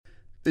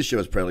This show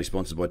is proudly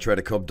sponsored by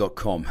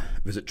TraderCobb.com.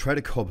 Visit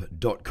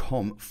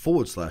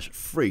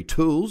TraderCobb.com/free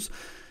tools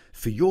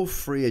for your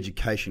free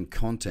education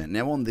content.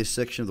 Now, on this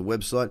section of the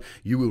website,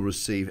 you will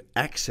receive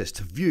access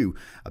to view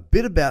a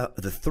bit about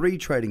the 3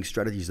 trading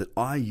strategies that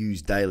I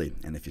use daily.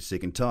 And if you're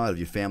sick and tired of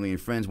your family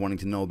and friends wanting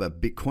to know about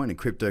Bitcoin and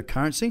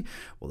cryptocurrency,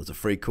 well, there's a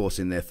free course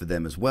in there for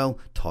them as well,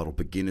 titled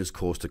Beginner's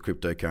Course to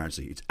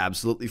Cryptocurrency. It's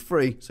absolutely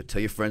free, so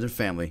tell your friends and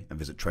family and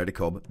visit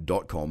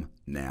TraderCobb.com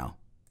now.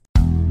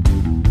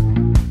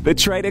 The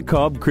Trader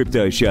Cobb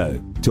Crypto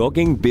Show,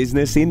 talking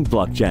business in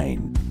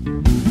blockchain.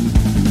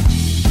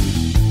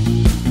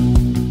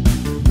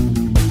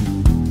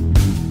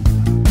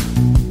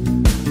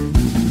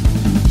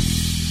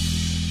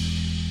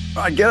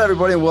 All right, g'day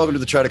everybody and welcome to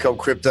the Trader Cobb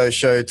Crypto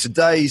Show.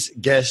 Today's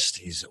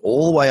guest is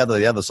all the way over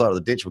the other side of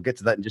the ditch. We'll get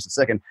to that in just a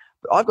second.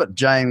 But I've got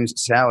James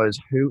Sowers,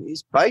 who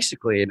is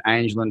basically an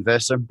angel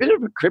investor, a bit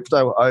of a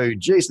crypto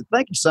OG. So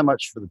thank you so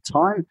much for the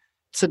time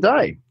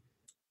today.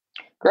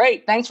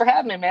 Great. Thanks for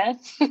having me, man.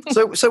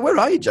 So where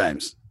are you,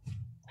 James?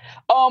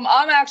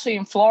 I'm actually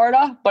in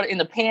Florida, but in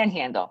the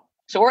Panhandle.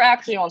 So we're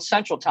actually on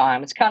Central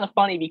Time. It's kind of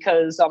funny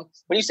because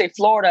when you say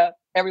Florida,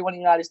 everyone in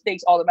the United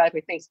States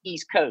automatically thinks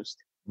East Coast.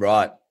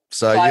 Right.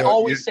 So I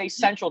always say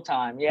Central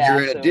Time. Yeah,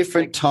 you're in a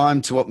different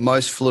time to what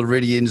most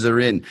Floridians are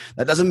in.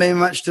 That doesn't mean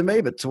much to me,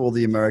 but to all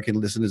the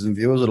American listeners and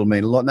viewers, it'll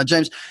mean a lot. Now,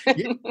 James,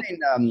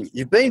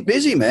 you've been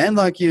busy, man.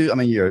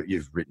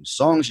 You've written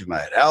songs, you've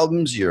made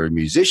albums, you're a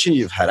musician,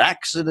 you've had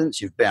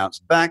accidents, you've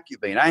bounced back,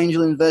 you've been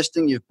angel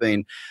investing,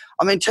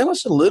 tell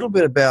us a little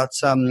bit about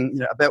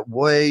about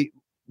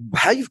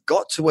how you've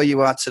got to where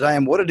you are today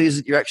and what it is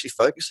that you're actually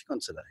focusing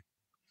on today.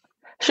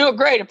 Sure,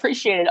 great,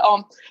 appreciate it.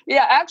 I'm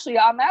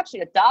actually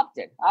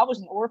adopted. I was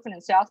an orphan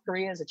in South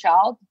Korea as a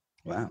child.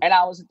 Wow. And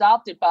I was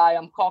adopted by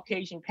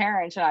Caucasian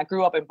parents, and I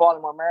grew up in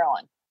Baltimore,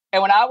 Maryland.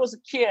 And when I was a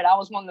kid, I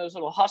was one of those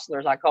little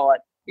hustlers, I call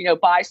it.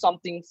 Buy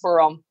something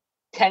for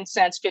 10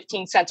 cents,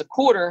 15 cents a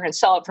quarter, and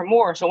sell it for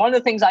more. So one of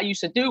the things I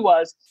used to do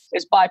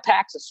is buy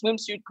packs of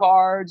swimsuit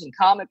cards and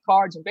comic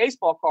cards and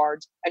baseball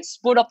cards and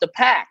split up the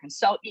pack and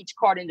sell each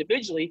card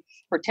individually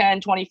for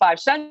 10, 25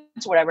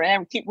 cents, whatever,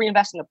 and then keep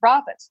reinvesting the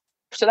profits.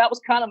 So that was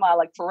kind of my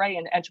foray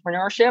in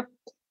entrepreneurship.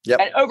 Yep.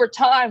 And over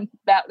time,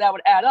 that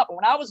would add up. And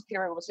when I was a kid,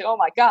 I would say, oh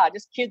my God,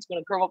 this kid's going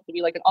to grow up to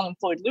be like an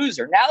unemployed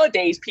loser.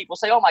 Nowadays, people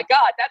say, oh my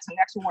God, that's the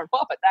next Warren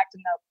Buffett, that's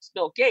the next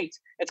Bill Gates.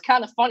 It's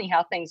kind of funny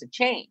how things have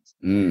changed.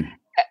 Mm.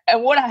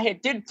 And what I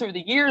had did through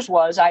the years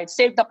was I had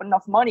saved up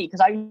enough money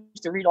because I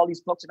used to read all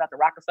these books about the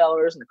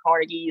Rockefellers and the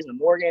Carnegies and the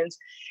Morgans.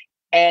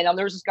 And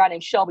there was this guy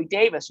named Shelby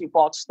Davis who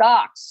bought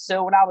stocks.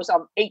 So when I was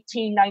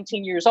 18,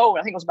 19 years old,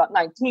 I think it was about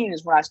 19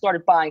 is when I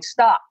started buying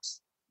stocks.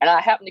 And I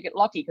happened to get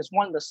lucky because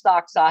one of the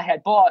stocks I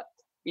had bought,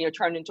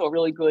 turned into a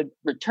really good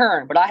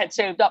return. But I had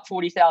saved up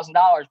 $40,000 by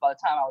the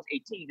time I was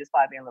 18 just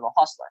by being a little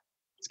hustler.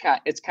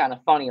 It's kind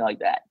of funny like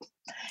that.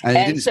 And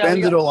you didn't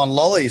spend it all on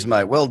lollies,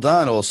 mate. Well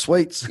done, or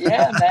sweets.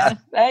 Yeah, man.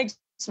 Thanks,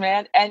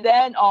 man. And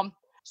then,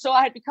 so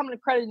I had become an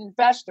accredited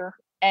investor.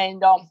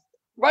 And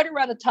right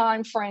around the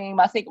time frame,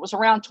 I think it was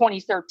around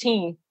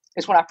 2013,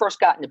 is when I first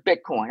got into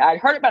Bitcoin. I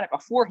had heard about it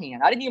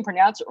beforehand. I didn't even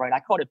pronounce it right.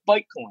 I called it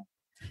Bitcoin.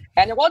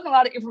 And there wasn't a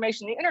lot of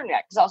information on the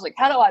internet because I was like,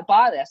 how do I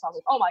buy this? And I was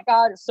like, oh my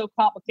God, it's so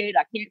complicated.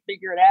 I can't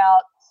figure it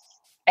out.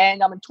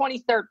 And in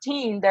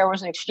 2013, there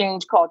was an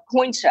exchange called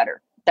Coinsetter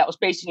that was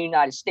based in the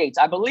United States.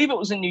 I believe it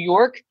was in New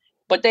York,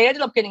 but they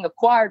ended up getting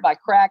acquired by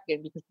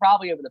Kraken because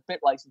probably over the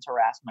bit license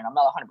harassment. I'm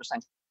not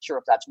 100% sure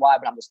if that's why,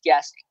 but I'm just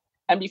guessing.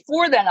 And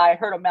before then, I had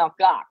heard of Mt.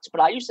 Gox, but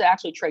I used to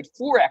actually trade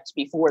Forex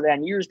before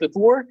then, years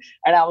before.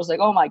 And I was like,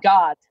 oh my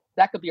God,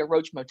 that could be a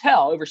Roach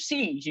Motel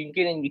overseas. You can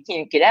get in, you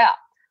can't get out.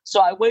 So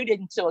I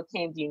waited until it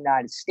came to the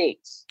United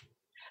States.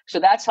 So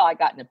that's how I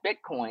got into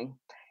Bitcoin.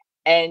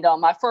 And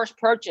my first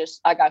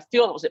purchase, I got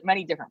filled. It was at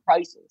many different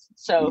prices.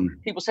 So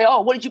people say, oh,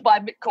 what did you buy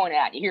Bitcoin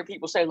at? You hear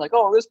people say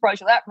oh, this price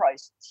or that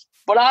price.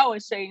 But I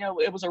always say,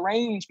 it was a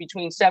range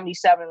between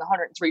 $77 and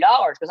 $103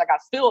 because I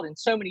got filled in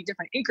so many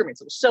different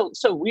increments. It was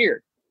so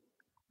weird.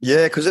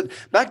 Yeah, because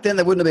back then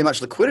there wouldn't have been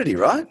much liquidity,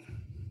 right?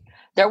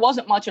 There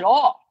wasn't much at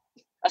all,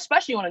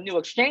 especially on a new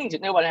exchange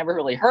that nobody ever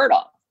really heard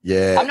of.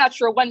 Yeah. I'm not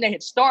sure when they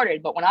had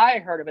started, but when I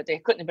heard of it, they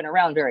couldn't have been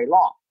around very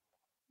long.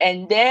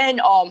 And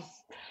then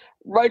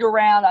right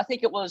around, I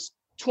think it was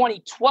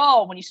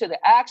 2012, when you said the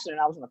accident,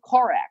 I was in a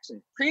car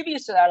accident.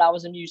 Previous to that, I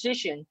was a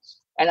musician,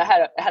 and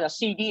I had a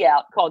CD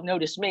out called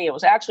Notice Me. It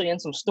was actually in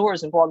some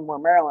stores in Baltimore,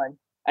 Maryland,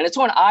 and it's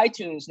on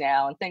iTunes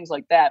now and things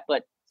like that.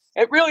 But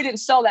it really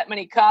didn't sell that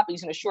many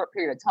copies in a short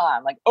period of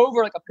time.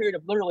 Over a period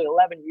of literally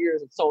 11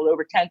 years, it sold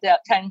over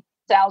 10,000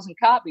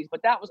 copies,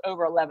 but that was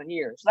over 11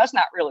 years. So that's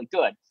not really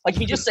good. If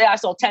you just say I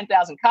sold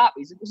 10,000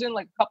 copies, it was in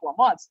a couple of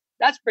months.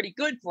 That's pretty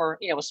good for,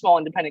 a small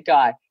independent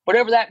guy. But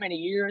over that many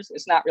years,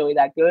 it's not really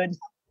that good,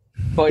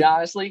 quite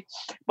honestly.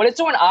 But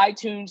it's on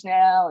iTunes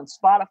now and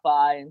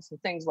Spotify and some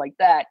things like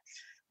that.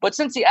 But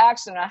since the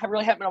accident, I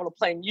really haven't been able to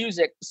play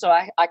music. So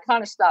I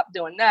kind of stopped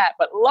doing that.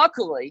 But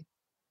luckily,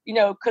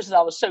 because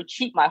I was so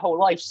cheap my whole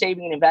life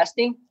saving and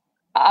investing,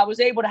 I was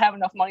able to have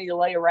enough money to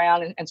lay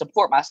around and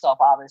support myself,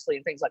 obviously,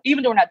 and things like.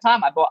 Even during that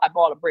time, I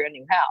bought a brand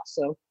new house.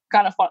 So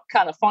kind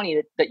of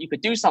funny that you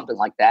could do something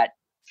like that.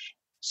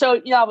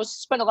 So I was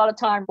spending a lot of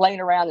time laying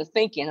around and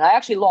thinking. And I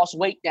actually lost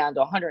weight down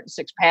to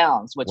 106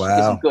 pounds, which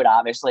isn't good,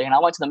 obviously. And I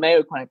went to the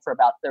Mayo Clinic for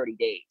about 30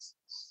 days,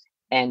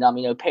 and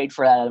paid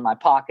for that out of my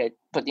pocket.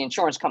 But the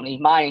insurance company,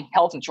 my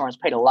health insurance,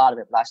 paid a lot of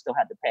it, but I still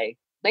had to pay.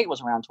 I think it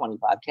was around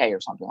 $25K or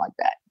something like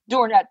that.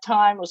 During that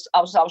time, I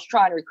was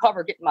trying to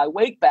recover, getting my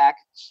weight back.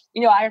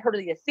 I had heard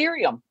of the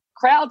Ethereum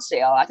crowd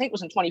sale. I think it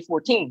was in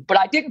 2014, but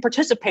I didn't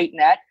participate in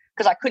that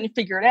because I couldn't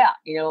figure it out.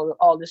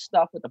 All this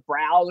stuff with the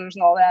browsers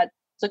and all that.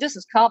 So this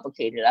is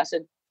complicated. I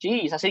said,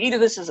 geez, either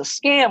this is a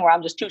scam or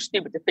I'm just too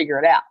stupid to figure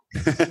it out.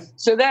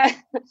 so then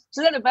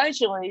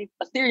eventually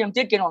Ethereum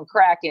did get on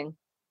Kraken,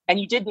 and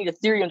you did need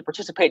Ethereum to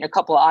participate in a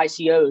couple of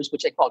ICOs,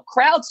 which they called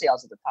crowd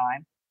sales at the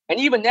time. And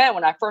even then,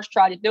 when I first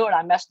tried to do it,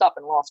 I messed up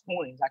and lost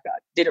coins. I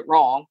did it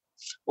wrong,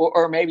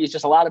 or maybe it's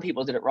just a lot of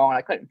people did it wrong and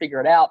I couldn't figure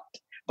it out.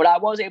 But I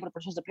was able to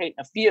participate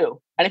in a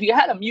few. And if you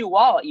had a Mu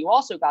wallet, you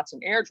also got some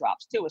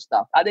airdrops too of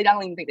stuff. I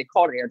don't even think they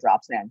called it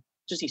airdrops then.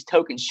 Just these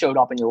tokens showed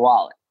up in your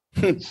wallet.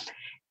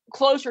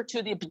 Closer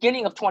to the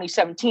beginning of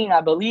 2017,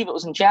 I believe it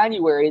was in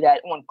January,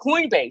 that when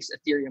Coinbase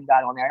Ethereum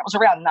got on there, it was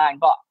around $9.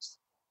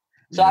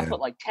 So I put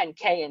like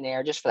 10K in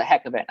there just for the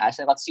heck of it. And I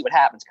said, let's see what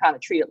happens. Kind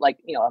of treat it like,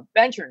 a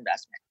venture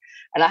investment.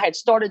 And I had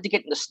started to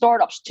get into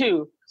startups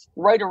too,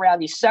 right around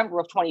December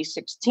of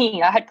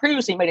 2016. I had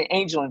previously made an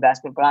angel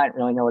investment, but I didn't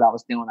really know what I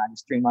was doing. I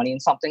just threw money in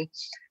something.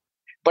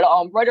 But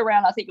right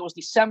around, I think it was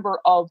December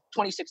of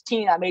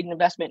 2016, I made an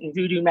investment in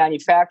Voodoo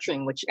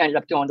Manufacturing, which ended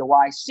up going to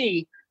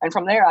YC. And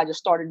from there, I just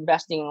started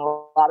investing in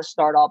a lot of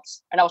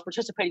startups. And I was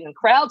participating in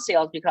crowd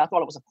sales because I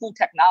thought it was a cool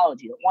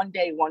technology that one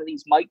day one of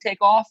these might take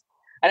off.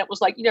 And it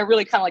was like,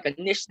 really kind of like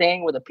a niche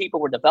thing where the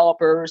people were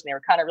developers and they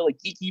were kind of really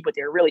geeky, but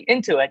they were really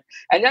into it.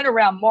 And then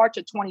around March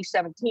of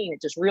 2017,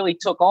 it just really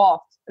took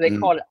off. And they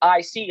called it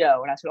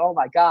ICO. And I said, oh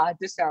my God,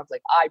 this sounds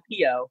like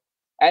IPO.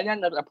 And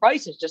then the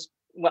prices just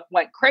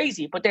went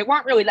crazy, but they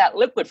weren't really that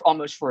liquid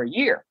almost for a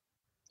year.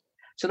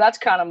 So that's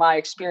kind of my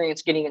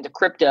experience getting into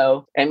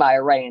crypto and my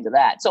array into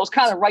that. So it's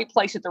kind of the right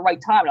place at the right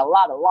time and a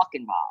lot of luck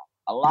involved.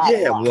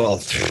 Well,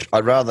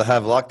 I'd rather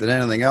have luck than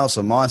anything else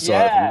on my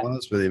side, if I'm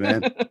honest with you,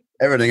 man.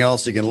 Everything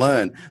else you can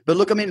learn. But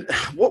look,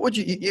 what would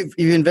you've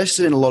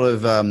invested in a lot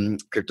of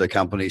crypto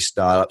companies,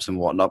 startups and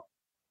whatnot.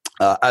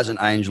 As an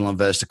angel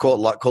investor,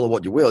 call it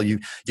what you will.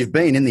 You've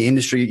been in the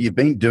industry, you've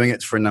been doing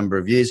it for a number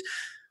of years.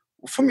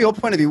 From your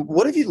point of view,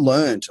 what have you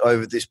learned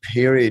over this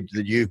period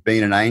that you've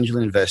been an angel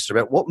investor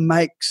about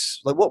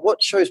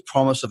what shows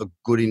promise of a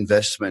good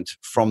investment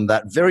from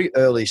that very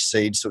early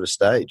seed sort of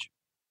stage?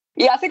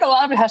 Yeah, I think a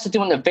lot of it has to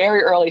do in the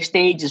very early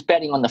stages,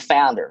 betting on the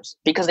founders,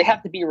 because they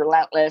have to be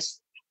relentless.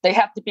 They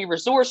have to be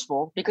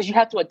resourceful because you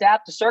have to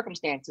adapt to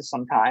circumstances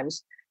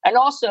sometimes. And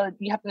also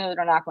you have to know that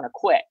they're not going to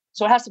quit.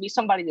 So it has to be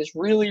somebody that's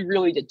really,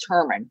 really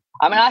determined.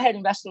 I had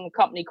invested in a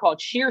company called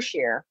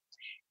ShearShare,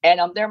 and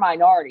they're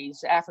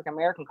minorities,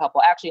 African-American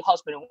couple, actually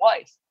husband and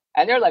wife.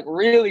 And they're like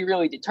really,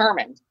 really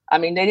determined. They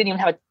didn't even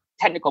have a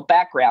technical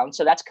background,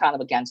 so that's kind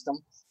of against them.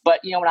 But,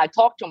 when I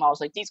talked to them, I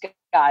was like, these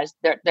guys,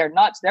 they're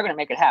nuts. They're going to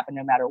make it happen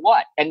no matter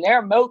what. And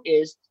their moat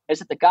is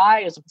that the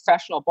guy is a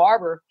professional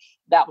barber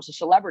that was a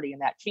celebrity in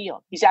that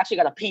field. He's actually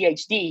got a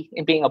PhD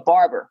in being a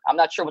barber. I'm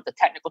not sure what the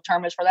technical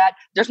term is for that.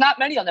 There's not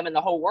many of them in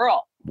the whole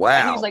world. Wow.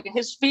 And he's like, in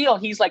his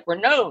field, he's like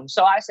renowned.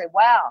 So I say,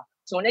 wow.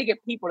 So when they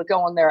get people to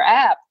go on their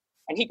app,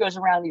 and he goes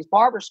around these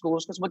barber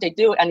schools, because what they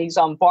do, and these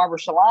barber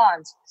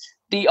salons,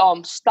 the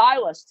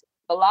stylists,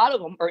 a lot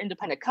of them are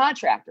independent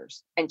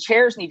contractors, and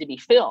chairs need to be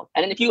filled.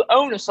 And then if you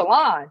own a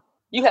salon,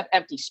 you have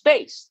empty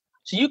space.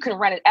 So you can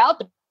rent it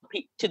out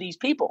to these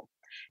people.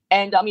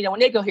 And, when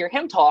they go hear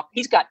him talk,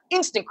 he's got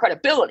instant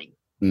credibility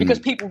because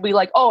people will be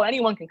like, oh,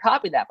 anyone can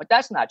copy that. But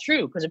that's not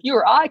true, because if you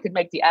or I could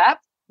make the app,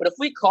 but if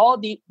we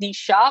called these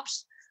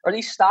shops or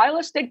these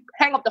stylists, they'd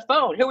hang up the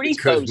phone. Who are these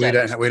folks?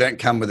 We don't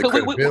come with the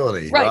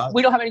credibility. Right.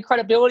 We don't have any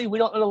credibility. We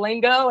don't know the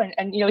lingo.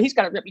 And he's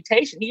got a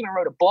reputation. He even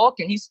wrote a book,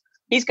 and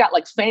he's got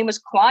like famous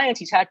clients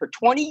he's had for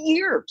 20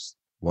 years.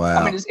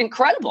 Wow. It's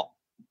incredible.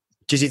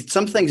 Just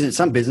some things in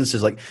some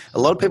businesses, like a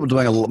lot of people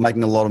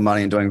making a lot of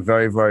money and doing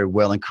very, very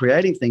well and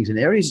creating things in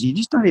areas you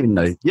just don't even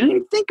know. You don't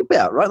even think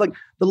about, right? Like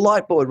the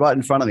light board right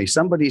in front of me.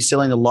 Somebody's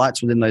selling the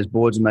lights within those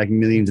boards and making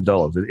millions of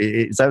dollars.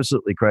 It's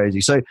absolutely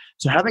crazy. So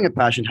having a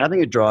passion,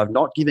 having a drive,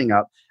 not giving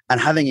up,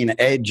 and having an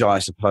edge, I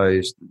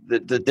suppose,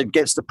 that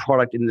gets the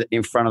product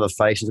in front of the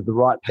faces of the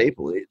right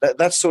people.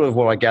 That's sort of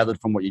what I gathered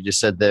from what you just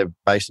said there,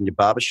 based on your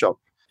barbershop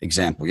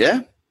example.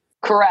 Yeah.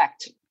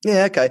 Correct.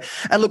 Yeah, okay.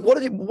 And look,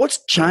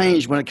 what's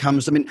changed when it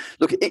comes to,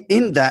 look,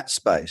 in that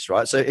space,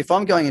 right? So if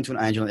I'm going into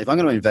an angel, if I'm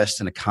going to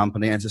invest in a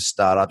company and it's a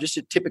startup, just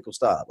a typical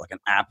startup, like an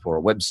app or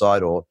a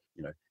website, or,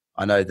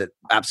 I know that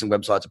apps and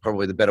websites are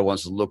probably the better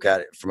ones to look at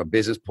it from a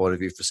business point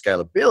of view for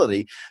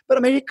scalability.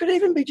 But it could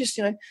even be just,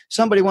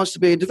 somebody wants to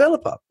be a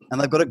developer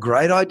and they've got a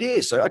great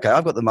idea. So, okay,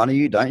 I've got the money,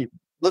 you don't.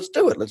 Let's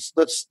do it.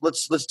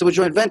 Let's do a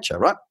joint venture,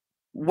 right?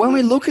 When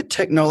we look at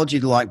technology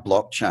like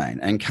blockchain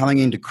and coming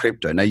into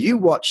crypto, now you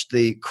watched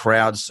the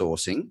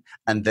crowdsourcing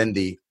and then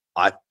the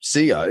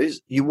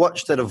ICOs, you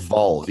watched that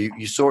evolve.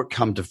 You saw it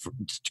come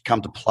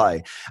to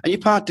play, and you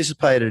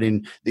participated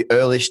in the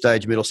early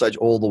stage, middle stage,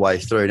 all the way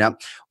through. Now,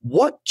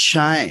 what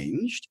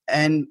changed?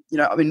 And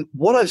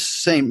what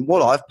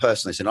I've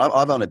personally seen,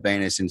 I've only been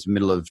here since the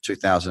middle of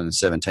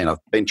 2017. I've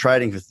been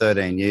trading for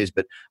 13 years,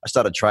 but I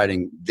started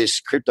trading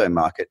this crypto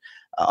market.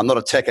 I'm not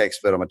a tech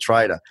expert. I'm a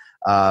trader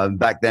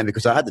back then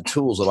because I had the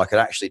tools that I could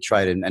actually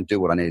trade and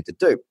do what I needed to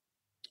do.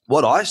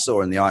 What I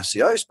saw in the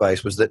ICO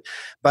space was that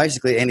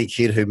basically any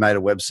kid who made a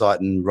website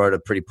and wrote a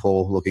pretty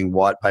poor looking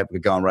white paper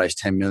could go and raise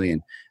 10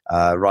 million,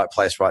 right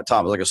place, right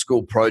time. It was like a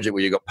school project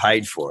where you got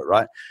paid for it,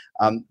 right?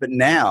 But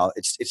now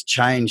it's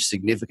changed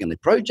significantly.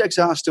 Projects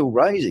are still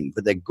raising,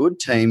 but they're good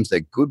teams, they're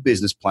good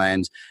business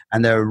plans,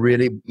 and they're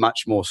really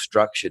much more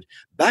structured.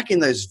 Back in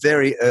those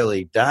very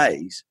early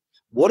days,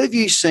 what have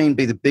you seen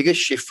be the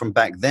biggest shift from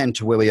back then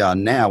to where we are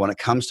now when it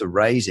comes to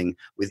raising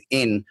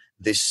within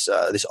this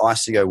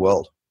ICO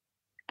world?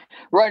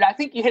 Right. I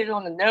think you hit it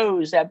on the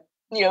nose that,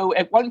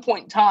 at one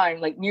point in time,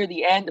 like near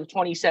the end of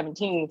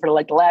 2017, for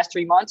like the last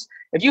 3 months,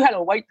 if you had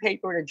a white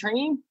paper and a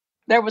dream,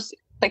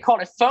 they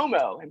called it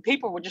FOMO, and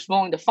people were just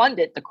willing to fund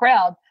it, the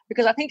crowd,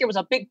 because I think there was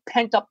a big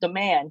pent up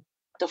demand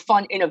to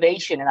fund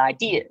innovation and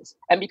ideas.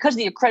 And because of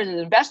the accredited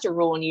investor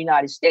rule in the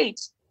United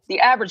States, the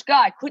average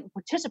guy couldn't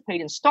participate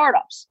in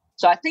startups.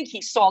 So I think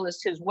he saw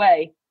this his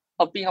way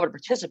of being able to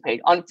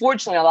participate.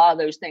 Unfortunately, a lot of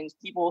those things,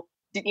 people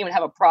didn't even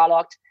have a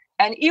product.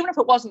 And even if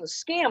it wasn't a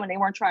scam and they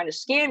weren't trying to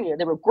scam you,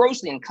 they were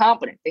grossly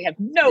incompetent. They had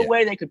no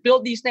way they could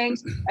build these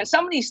things. And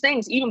some of these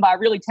things, even by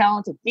really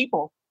talented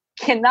people,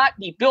 cannot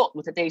be built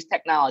with today's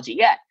technology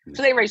yet.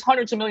 So they raised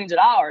hundreds of millions of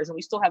dollars and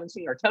we still haven't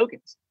seen our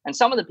tokens. And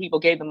some of the people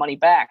gave the money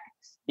back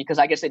because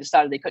I guess they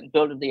decided they couldn't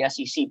build it. The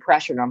SEC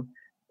pressured them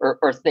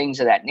or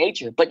things of that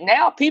nature. But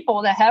now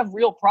people that have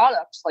real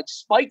products like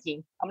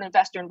Spiking, I'm an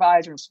investor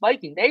advisor in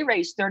Spiking, they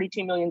raised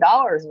 $32 million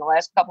in the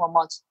last couple of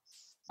months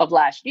of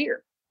last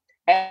year.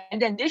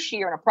 And then this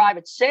year in a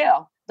private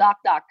sale,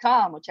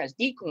 Doc.com, which has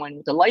Dcoin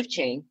with the Life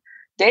Chain,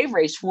 they've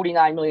raised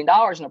 $49 million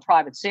in a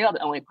private sale to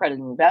only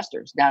accredited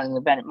investors. Down in the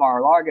event at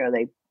Mar-a-Lago,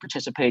 they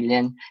participated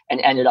in and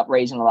ended up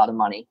raising a lot of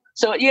money.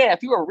 So yeah,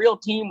 if you're a real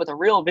team with a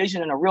real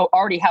vision and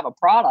already have a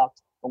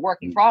product, a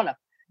working product,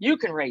 you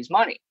can raise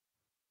money.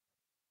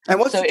 And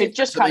it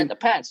just kind of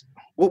depends.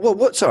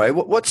 What's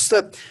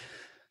the...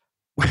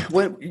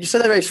 When you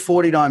said they raised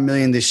 $49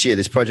 million this year,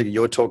 this project that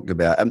you're talking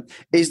about,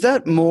 is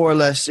that more or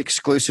less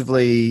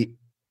exclusively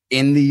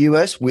in the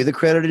US with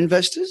accredited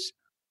investors?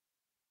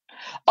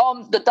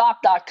 The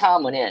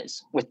Doc.com one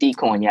is with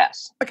Dcoin,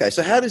 yes. Okay,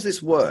 so how does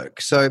this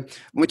work? So when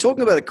we're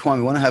talking about a coin,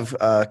 we want to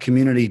have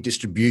community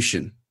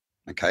distribution.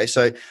 Okay,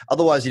 so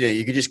otherwise,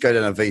 you could just go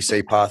down a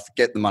VC path,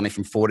 get the money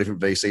from 4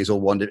 different VCs, all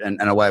one, and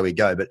away we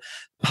go. But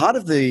part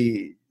of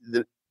the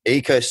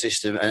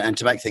ecosystem and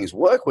to make things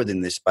work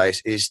within this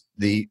space is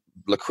the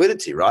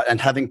liquidity, right?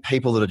 And having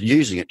people that are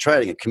using it,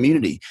 trading it,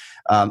 community,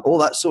 all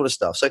that sort of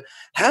stuff. So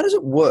how does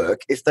it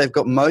work if they've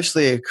got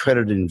mostly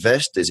accredited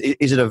investors?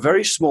 Is it a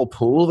very small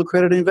pool of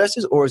accredited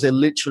investors, or is there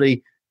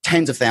literally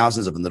tens of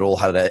thousands of them that all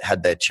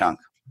had their chunk?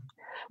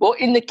 Well,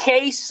 in the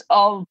case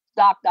of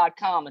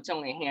Doc.com, it's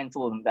only a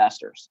handful of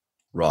investors.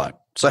 Right.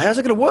 So how's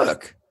it going to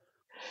work?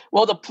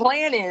 Well, the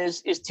plan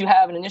is to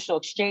have an initial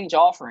exchange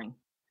offering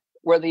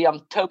where the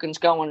tokens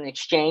go on an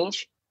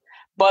exchange.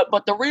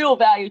 But the real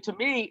value to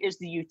me is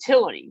the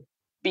utility,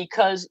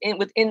 because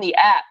within the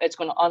app, it's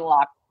going to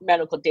unlock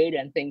medical data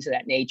and things of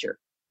that nature.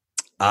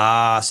 So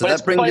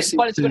that brings us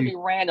but it's going to be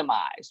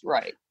randomized,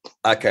 right?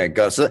 Okay,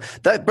 got it. So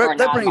that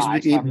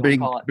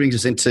brings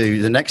us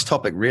into the next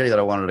topic, really, that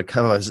I wanted to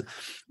cover. Is,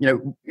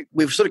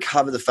 we've sort of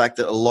covered the fact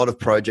that a lot of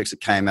projects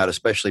that came out,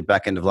 especially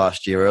back end of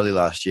last year, early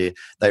last year,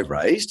 they've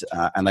raised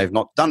and they've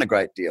not done a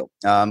great deal.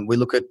 We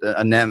look at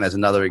NEM as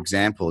another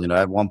example.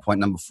 At one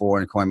point, number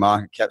 4 in coin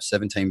market cap,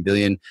 17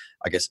 billion.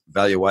 I guess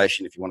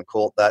valuation, if you want to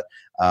call it that,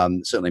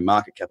 certainly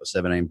market cap of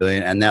 17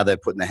 billion, and now they're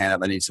putting their hand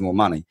up, they need some more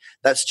money.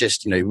 That's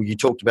just, you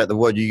talked about the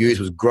word you used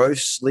was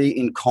grossly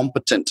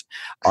incompetent.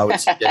 I would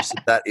suggest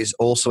that is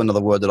also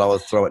another word that I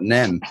would throw at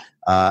NEM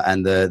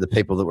and the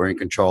people that were in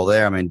control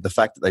there. I mean, the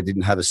fact that they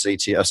didn't have a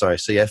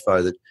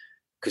CFO that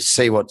could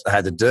see what they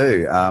had to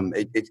do,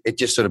 it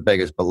just sort of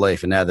beggars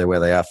belief, and now they're where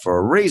they are for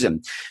a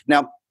reason.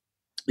 Now,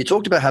 you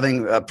talked about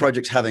having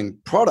projects having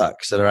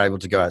products that are able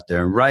to go out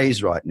there and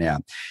raise right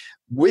now.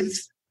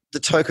 With the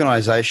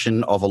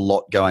tokenization of a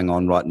lot going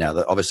on right now,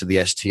 obviously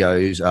the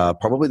STOs are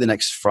probably the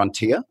next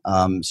frontier.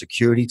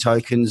 Security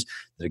tokens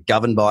that are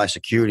governed by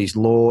securities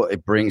law,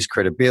 it brings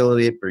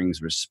credibility, it brings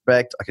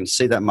respect. I can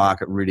see that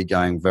market really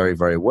going very,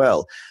 very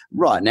well.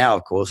 Right now,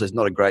 of course, there's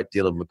not a great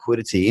deal of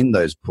liquidity in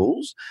those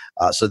pools,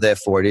 so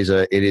therefore there's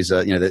a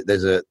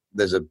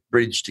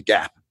bridge to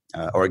gap.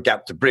 Or a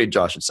gap to bridge,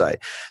 I should say.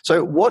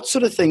 So what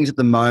sort of things at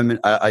the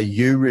moment are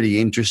you really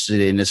interested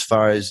in as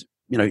far as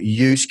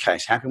use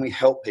case? How can we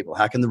help people?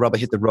 How can the rubber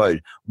hit the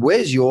road?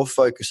 Where's your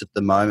focus at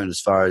the moment as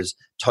far as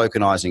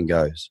tokenizing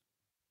goes?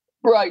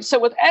 Right. So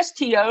with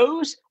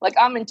STOs, like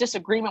I'm in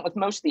disagreement with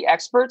most of the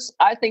experts.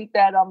 I think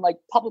that like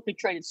publicly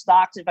traded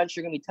stocks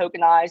eventually going to be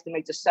tokenized and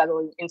make the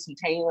settling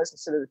instantaneous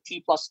instead of the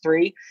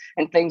T+3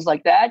 and things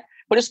like that.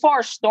 But as far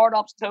as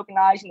startups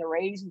tokenizing the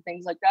raise and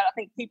things like that, I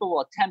think people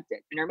will attempt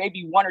it. And there may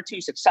be one or two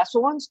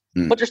successful ones,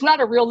 but there's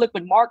not a real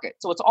liquid market.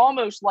 So it's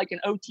almost like an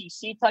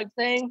OTC type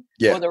thing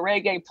or the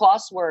Reg A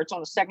Plus where it's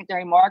on the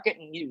secondary market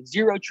and you do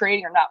zero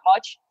trading or not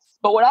much.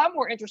 But what I'm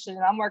more interested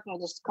in, I'm working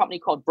with this company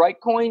called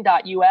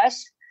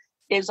Brightcoin.us.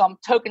 is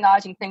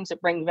tokenizing things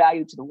that bring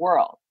value to the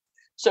world.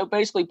 So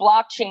basically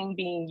blockchain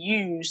being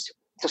used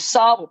to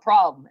solve a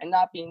problem and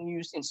not being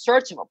used in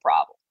search of a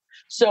problem.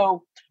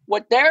 So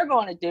what they're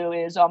going to do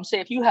is say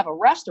if you have a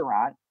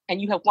restaurant and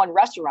you have one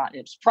restaurant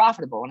and it's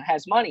profitable and it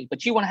has money,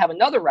 but you want to have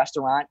another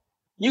restaurant,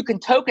 you can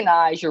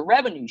tokenize your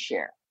revenue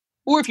share.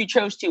 Or if you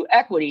chose to,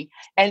 equity,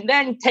 and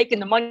then taking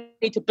the money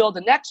to build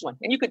the next one.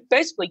 And you could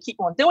basically keep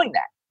on doing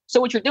that. So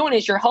what you're doing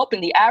is you're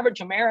helping the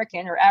average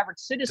American or average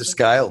citizen to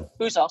scale,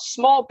 who's a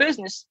small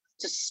business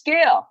to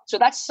scale. So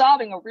that's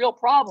solving a real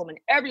problem and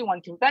everyone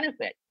can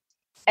benefit.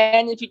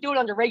 And if you do it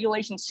under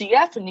Regulation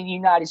CF in the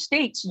United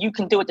States, you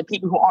can do it to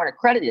people who aren't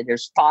accredited.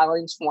 There's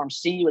filings, Form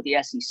C with the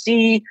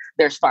SEC,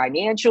 there's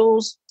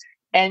financials,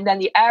 and then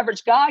the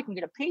average guy can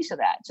get a piece of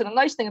that. So the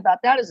nice thing about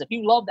that is if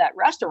you love that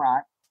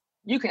restaurant,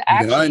 you can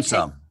actually own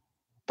some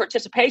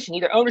participation,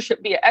 either ownership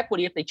via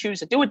equity if they choose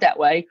to do it that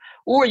way,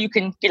 or you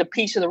can get a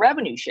piece of the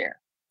revenue share.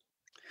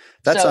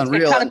 That's so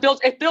unreal. It kind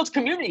of builds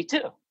community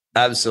too.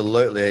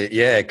 Absolutely.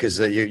 Yeah, because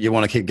you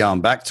want to keep going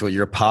back to it.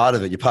 You're a part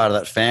of it. You're part of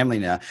that family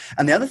now.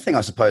 And the other thing,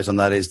 I suppose, on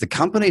that is the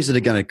companies that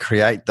are going to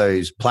create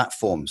those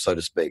platforms, so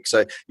to speak.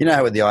 So you know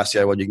how with the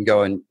ICO one, you can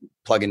go and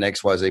plug in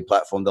XYZ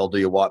platform. They'll do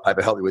your white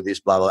paper, help you with this,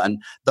 blah, blah.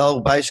 And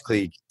they'll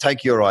basically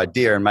take your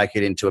idea and make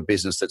it into a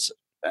business that's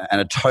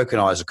and a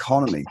tokenized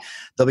economy.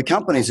 There'll be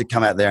companies that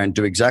come out there and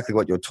do exactly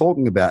what you're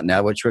talking about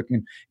now, which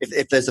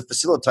if there's a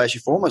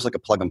facilitation for almost like a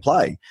plug and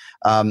play,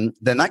 then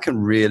that can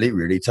really,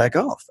 really take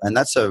off. And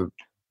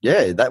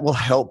that will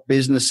help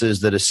businesses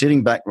that are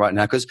sitting back right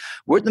now because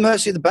we're at the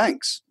mercy of the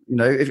banks. You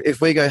know,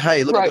 if we go,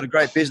 hey, look, I've got a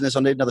great business,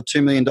 I need another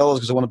 $2 million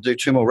because I want to do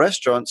 2 more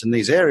restaurants in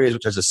these areas,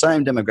 which has the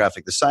same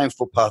demographic, the same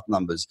footpath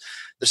numbers,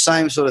 the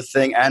same sort of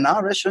thing, and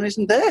our restaurant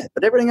isn't there,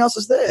 but everything else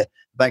is there.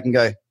 The bank can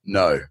go,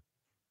 no.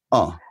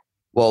 Oh,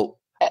 well,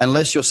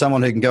 unless you're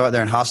someone who can go out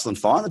there and hustle and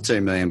find the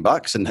 $2 million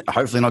and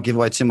hopefully not give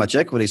away too much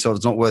equity so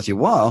it's not worth your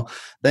while,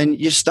 then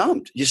you're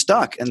stumped. You're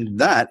stuck. And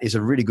that is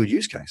a really good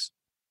use case.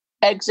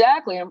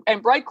 Exactly.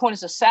 And Brightcoin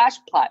is a SaaS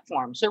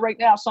platform. So right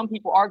now, some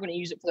people are going to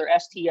use it for their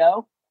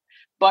STO.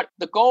 But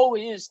the goal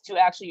is to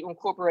actually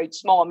incorporate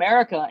small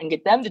America and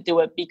get them to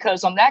do it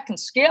because that can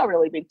scale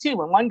really big too.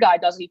 When one guy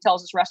does it, he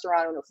tells his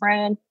restaurant owner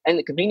friend and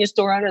the convenience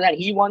store owner that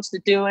he wants to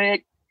do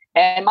it.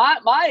 And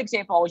my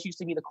example always used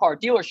to be the car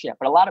dealership,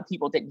 but a lot of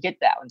people didn't get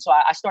that one. So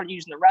I started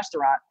using the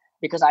restaurant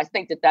because I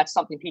think that that's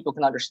something people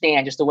can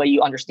understand just the way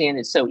you understand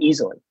it so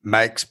easily.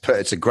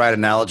 It's a great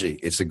analogy.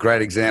 It's a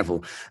great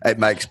example. It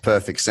makes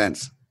perfect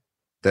sense.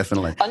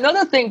 Definitely.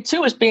 Another thing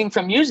too is being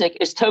from music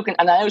is token.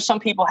 And I know some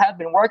people have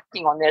been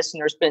working on this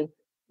and there's been,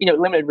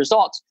 limited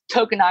results,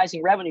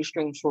 tokenizing revenue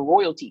streams for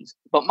royalties.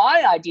 But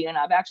my idea, and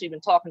I've actually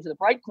been talking to the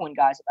Brightcoin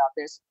guys about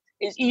this,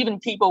 is even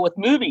people with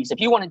movies. If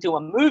you want to do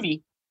a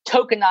movie,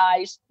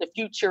 tokenize the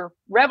future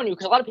revenue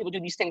because a lot of people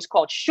do these things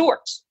called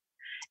shorts,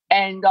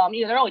 and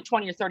they're only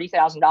 $20,000 or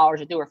 $30,000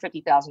 to do or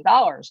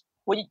 $50,000.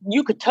 Well,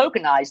 you could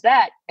tokenize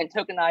that and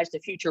tokenize the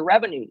future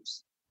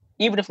revenues,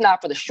 even if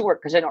not for the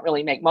short because they don't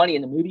really make money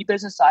in the movie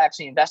business. I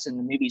actually invested in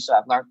the movie, so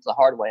I've learned the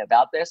hard way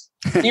about this.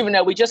 Even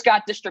though we just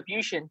got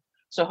distribution,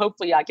 so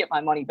hopefully I get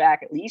my money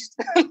back at least.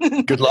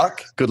 Good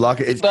luck.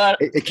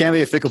 It can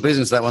be a fickle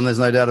business, that one. There's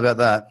no doubt about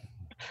that.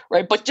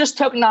 Right, but just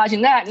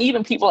tokenizing that, and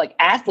even people like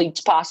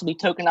athletes possibly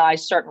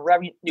tokenize certain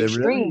revenue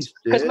streams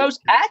because most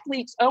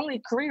athletes'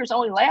 careers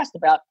only last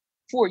about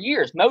 4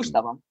 years. Most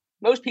of them.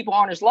 Most people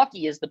aren't as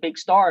lucky as the big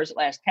stars that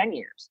last 10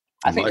 years.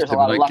 I think there's a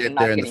lot of luck in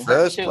not getting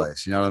hurt too.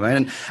 Place, you know what I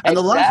mean? And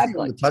the last thing I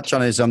want to touch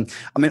on is,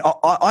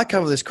 I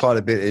cover this quite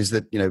a bit. Is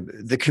that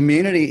the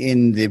community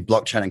in the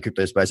blockchain and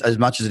crypto space, as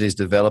much as it is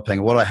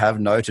developing, what I have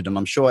noted, and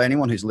I'm sure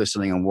anyone who's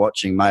listening and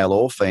watching, male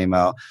or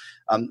female,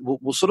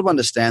 will sort of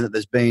understand that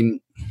there's been,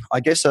 I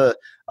guess, a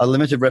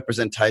limited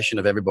representation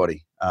of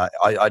everybody.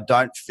 I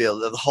don't feel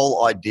that the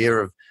whole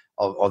idea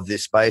of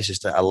this space is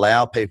to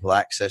allow people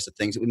access to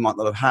things that we might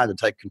not have had, to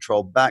take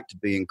control back, to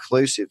be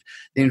inclusive.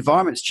 The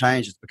environment's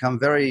changed. It's become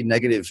very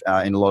negative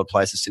in a lot of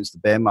places since the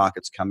bear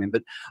market's come in.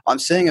 But I'm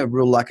seeing a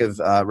real lack of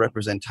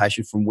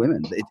representation from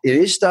women. It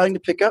is starting to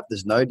pick up.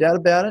 There's no doubt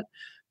about it.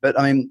 But,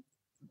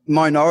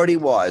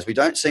 minority-wise, we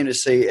don't seem to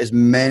see as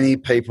many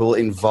people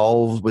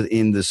involved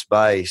within the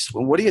space.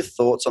 Well, what are your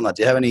thoughts on that?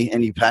 Do you have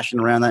any passion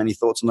around that? Any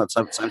thoughts on that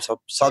same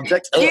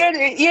subject?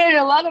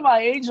 Yeah, a lot of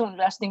my angel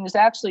investing is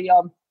actually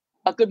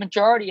a good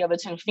majority of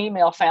it's in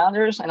female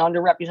founders and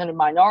underrepresented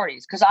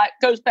minorities. Because it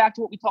goes back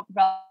to what we talked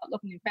about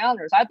looking at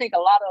founders. I think a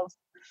lot of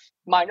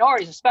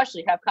minorities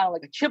especially have kind of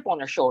like a chip on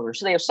their shoulder.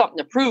 So they have something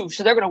to prove.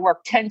 So they're going to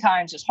work 10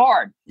 times as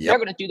hard. Yep. They're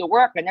going to do the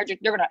work and they're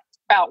going to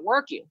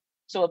outwork you.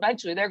 So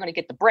eventually they're going to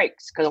get the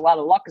breaks because a lot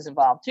of luck is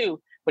involved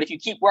too. But if you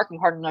keep working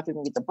hard enough, you're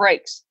going to get the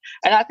breaks.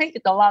 And I think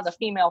that a lot of the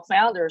female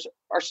founders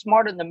are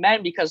smarter than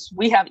men because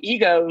we have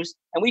egos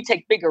and we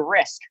take bigger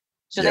risk.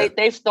 So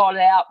they've thought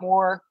it out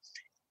more.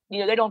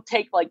 They don't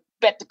take like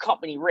bet the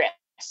company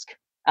risk.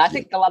 I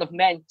think a lot of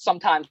men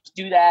sometimes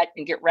do that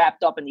and get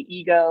wrapped up in the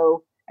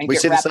ego and we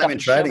get see the wrapped same up in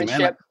trading,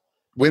 man.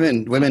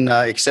 Women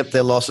accept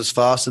their losses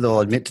faster. They'll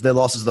admit to their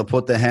losses. They'll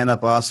put their hand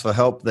up, ask for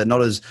help. They're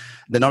not as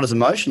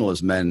emotional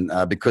as men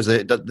because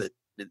they don't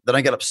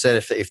get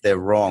upset if they're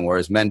wrong.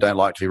 Whereas men don't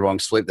like to be wrong,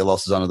 sweep their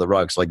losses under the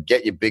rug. So I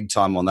get you big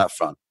time on that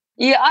front.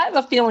 Yeah, I have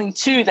a feeling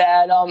too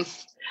that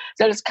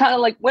it's kind of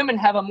like women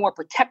have a more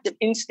protective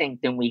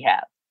instinct than we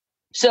have.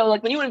 So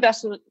like when you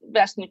invest in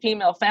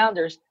female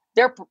founders,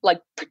 they're like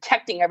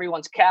protecting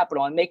everyone's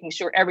capital and making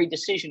sure every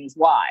decision is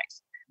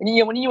wise. And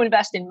when you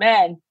invest in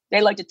men, they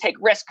like to take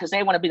risks because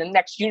they want to be the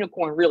next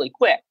unicorn really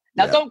quick.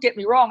 Now, don't get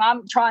me wrong.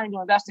 I'm trying to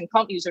invest in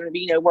companies that are going to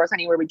be worth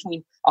anywhere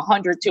between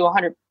 $100 to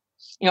 $100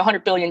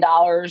 billion,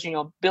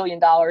 billion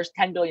dollars,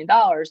 $10 billion.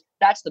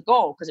 That's the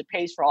goal because it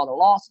pays for all the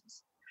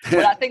losses.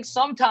 But I think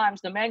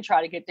sometimes the men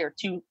try to get there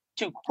too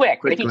quick.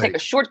 But if you take a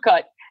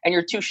shortcut and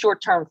you're too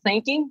short-term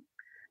thinking,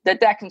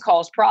 that can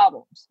cause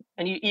problems,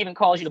 and you even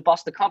cause you to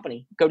bust the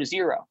company, go to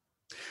zero.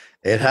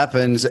 It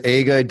happens.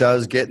 Ego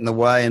does get in the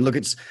way. And look,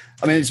 it's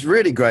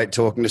really great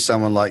talking to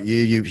someone like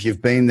you.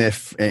 You've been there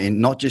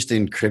not just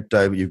in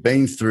crypto, but you've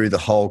been through the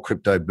whole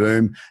crypto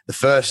boom. The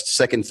first,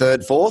 second,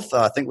 third, fourth.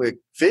 I think we're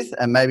fifth,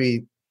 and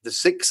maybe the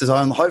sixth is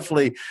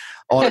hopefully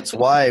on its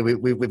way.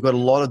 We've got a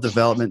lot of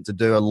development to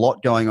do, a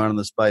lot going on in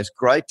the space.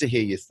 Great to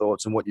hear your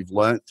thoughts and what you've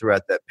learned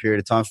throughout that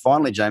period of time.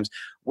 Finally, James,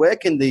 where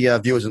can the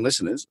viewers and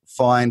listeners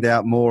find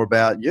out more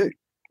about you?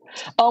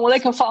 Well, they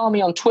can follow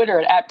me on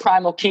Twitter at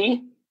Primal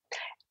Key.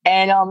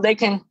 And they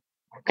can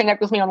connect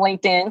with me on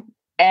LinkedIn,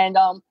 and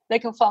they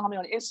can follow me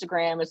on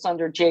Instagram. It's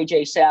under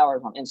JJ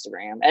Sowers on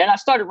Instagram, and I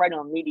started writing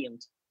on Medium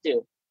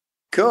too.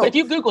 Cool. But if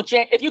you Google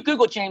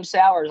James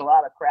Sowers, a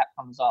lot of crap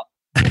comes up.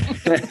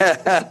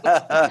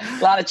 A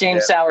lot of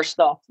James Sowers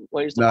stuff.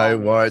 No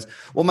worries.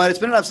 Well, mate, it's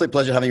been an absolute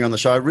pleasure having you on the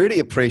show. I really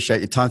appreciate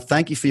your time.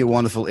 Thank you for your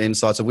wonderful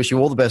insights. I wish you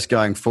all the best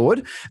going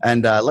forward,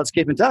 and let's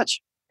keep in touch.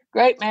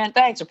 Great, man.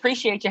 Thanks.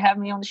 Appreciate you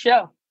having me on the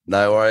show.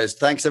 No worries.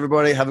 Thanks,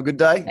 everybody. Have a good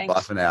day. Thanks.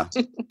 Bye for now.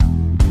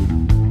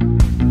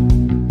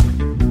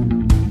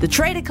 The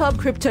Trader Cobb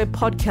Crypto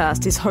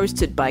Podcast is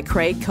hosted by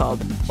Craig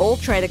Cobb. All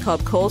Trader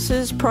Cobb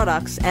courses,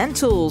 products, and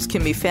tools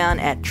can be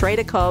found at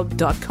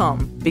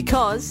tradercobb.com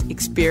because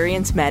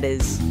experience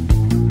matters.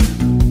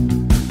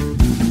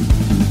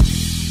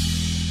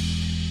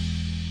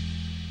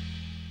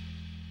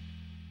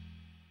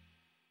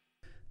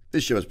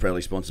 This show is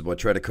proudly sponsored by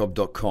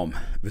tradercobb.com.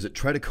 Visit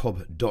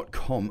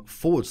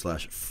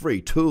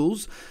tradercobb.com/free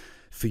tools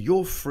for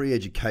your free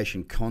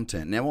education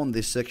content. Now, on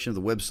this section of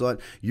the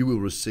website, you will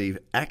receive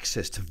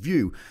access to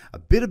view a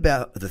bit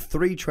about the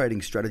 3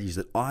 trading strategies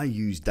that I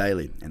use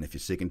daily. And if you're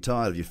sick and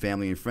tired of your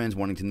family and friends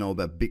wanting to know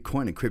about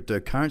Bitcoin and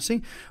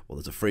cryptocurrency, well,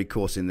 there's a free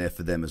course in there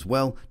for them as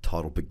well,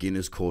 titled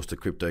Beginner's Course to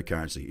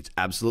Cryptocurrency. It's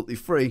absolutely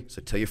free,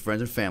 so tell your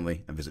friends and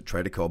family and visit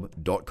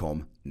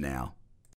tradercobb.com now.